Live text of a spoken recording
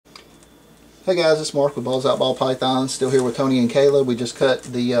Hey guys, it's Mark with Balls Out Ball Pythons. Still here with Tony and Kayla. We just cut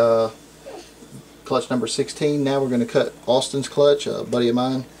the clutch number 16. Now we're going to cut Austin's clutch, a buddy of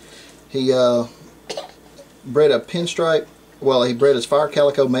mine. He bred a pinstripe, well, he bred his fire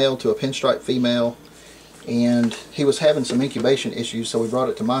calico male to a pinstripe female, and he was having some incubation issues, so we brought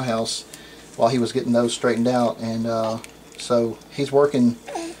it to my house while he was getting those straightened out. And so he's working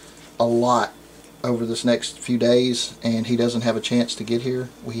a lot over this next few days, and he doesn't have a chance to get here.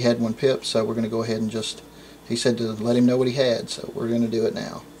 We had one pipped, so we're going to go ahead and just, he said to let him know what he had, so we're going to do it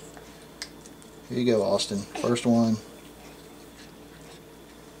now. Here you go, Austin. First one.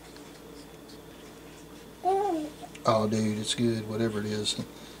 Oh dude, it's good, whatever it is.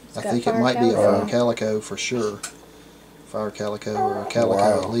 I think it might be a fire calico for sure. Fire calico or a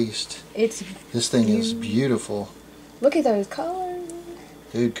calico at least. This thing is beautiful. Look at those colors.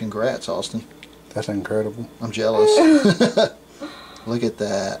 Dude, congrats, Austin. That's incredible. I'm jealous. Look at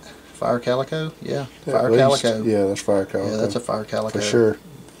that. Fire calico? Yeah. Fire calico. Yeah, that's fire calico. Yeah, that's a fire calico. For sure.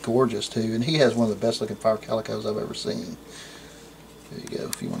 Gorgeous too. And he has one of the best looking fire calicos I've ever seen. There you go.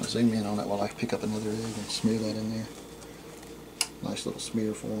 If you want to zoom in on it while I pick up another egg and smear that in there. Nice little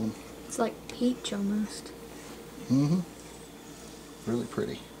smear for him. It's like peach almost. Mm-hmm. Really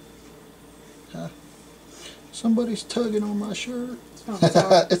pretty. Huh? Somebody's tugging on my shirt. Oh,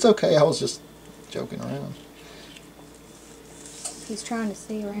 it's okay. I was just joking around. He's trying to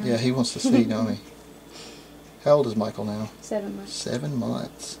see around. Yeah, he wants to see, don't he? How old is Michael now? 7 months. 7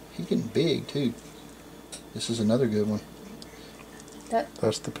 months. He's getting big too. This is another good one.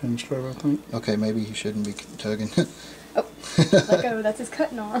 That's the pinstripe, I think. Okay, maybe he shouldn't be tugging. Oh, let go. That's his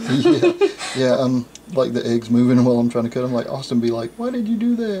cutting arm. Yeah. Like the eggs moving while I'm trying to cut them. Like Austin be like, "Why did you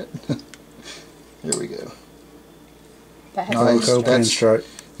do that?" Here we go. That has nice. Pinstripe.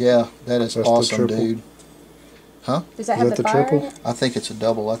 Yeah, that's awesome, the dude. Huh? Does that have the fire triple? in it? I think it's a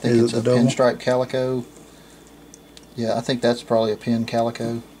double. I think it's a pinstripe calico. Yeah, I think that's probably a pin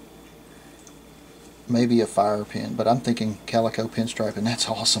calico. Maybe a fire pin, but I'm thinking calico pinstripe, and that's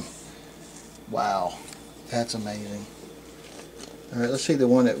awesome. Wow, that's amazing. All right, let's see the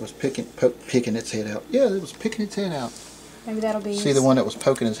one that was picking its head out. Yeah, it was picking its head out. Maybe that'll be. See the one that was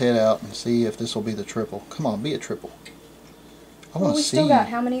poking his head out, and see if this will be the triple. Come on, be a triple. I want to see. We still got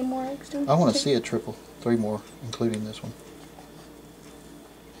how many more eggs? I want to see a triple. 3 more, including this one.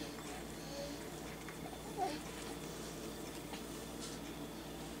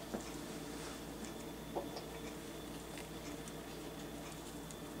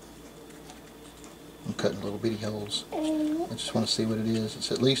 I'm cutting little bitty holes. I just want to see what it is.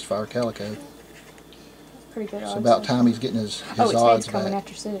 It's at least fire calico. Pretty good. It's about time he's getting his its odds head's coming back.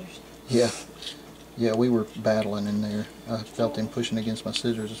 after scissors. Yeah. Yeah, we were battling in there. I felt him pushing against my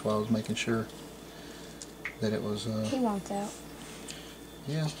scissors. That's why I was making sure that it was... He wants out.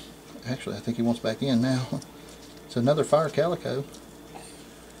 Yeah. Actually, I think he wants back in now. It's another fire calico.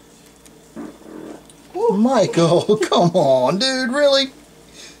 Woo. Michael, come on, dude, really?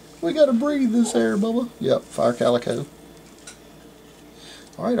 We gotta breathe this air, Bubba. Yep, fire calico.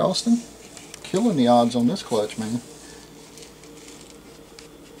 Alright, Austin. Killing the odds on this clutch, man.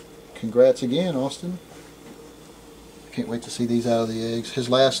 Congrats again, Austin. Can't wait to see these out of the eggs. His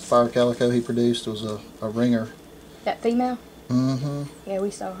last fire calico he produced was a ringer. That female? Mm-hmm. Yeah, we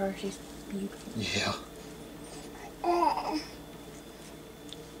saw her. She's beautiful. Yeah.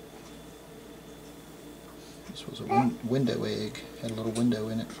 This was a window egg. Had a little window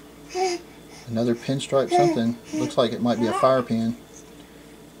in it. Another pinstripe something. Looks like it might be a fire pin.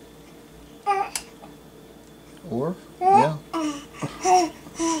 Or, yeah.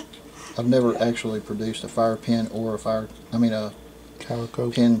 I've never actually produced a fire pin or a Calico.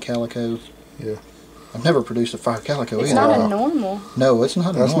 Pin calico. Yeah. I've never produced a fire calico either. It's not a normal. No, it's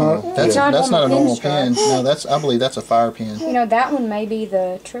not a normal. That's not a normal pin. No, I believe that's a fire pin. You know, that one may be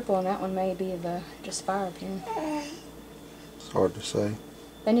the triple and that one may be the just fire pin. It's hard to say.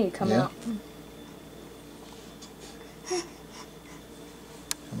 They need to come out.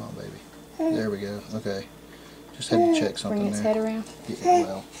 Come on, baby. There we go. Okay. Just had to check something Bring its there. head around. Yeah,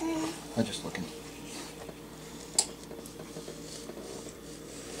 well, I'm just looking.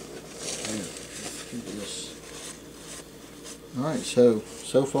 Alright, so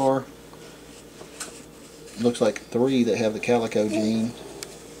far, looks like 3 that have the calico gene.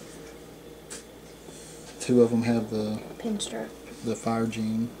 2 of them have the Pinstripe. The fire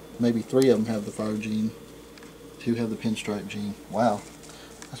gene. Maybe 3 of them have the fire gene. 2 have the pinstripe gene. Wow,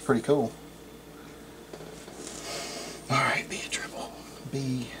 that's pretty cool. Alright, be a triple.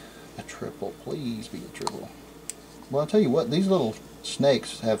 Be a triple. Please be a triple. Well, I'll tell you what, these little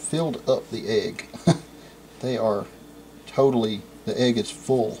snakes have filled up the egg. They are totally, the egg is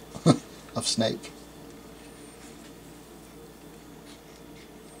full. of snake.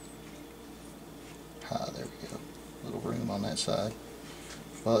 Ah, there we go. Little room on that side.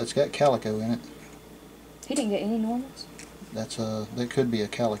 Well, it's got calico in it. He didn't get any normals? That's there could be a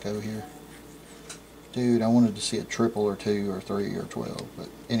calico here. Dude, I wanted to see a triple or 2 or 3 or 12, but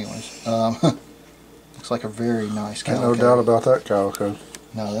anyways, looks like a very nice calico. Ain't no doubt about that calico.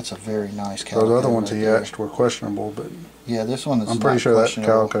 No, that's a very nice calico. Those other ones right he there. asked were questionable, but Yeah, this one is I'm pretty not sure that's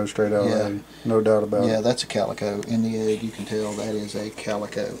questionable. calico straight out Yeah. of there. No doubt about Yeah, it. that's a calico. In the egg, you can tell that is a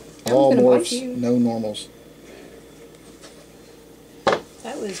calico. I'm All gonna bite morphs, you. no normals.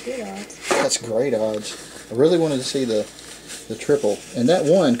 That was good odds. That's great odds. I really wanted to see the triple, and that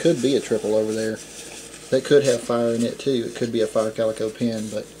one could be a triple over there. That could have fire in it too. It could be a fire calico pin,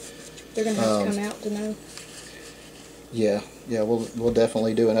 but They're gonna have to come out to know. yeah, we'll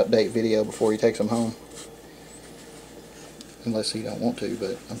definitely do an update video before he takes them home. Unless he don't want to,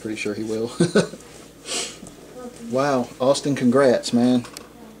 but I'm pretty sure he will. Wow, Austin, congrats, man.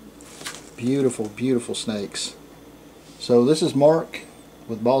 Beautiful, beautiful snakes. So this is Mark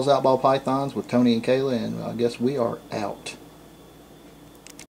with Balls Out Ball Pythons with Tony and Kayla, and I guess we are out.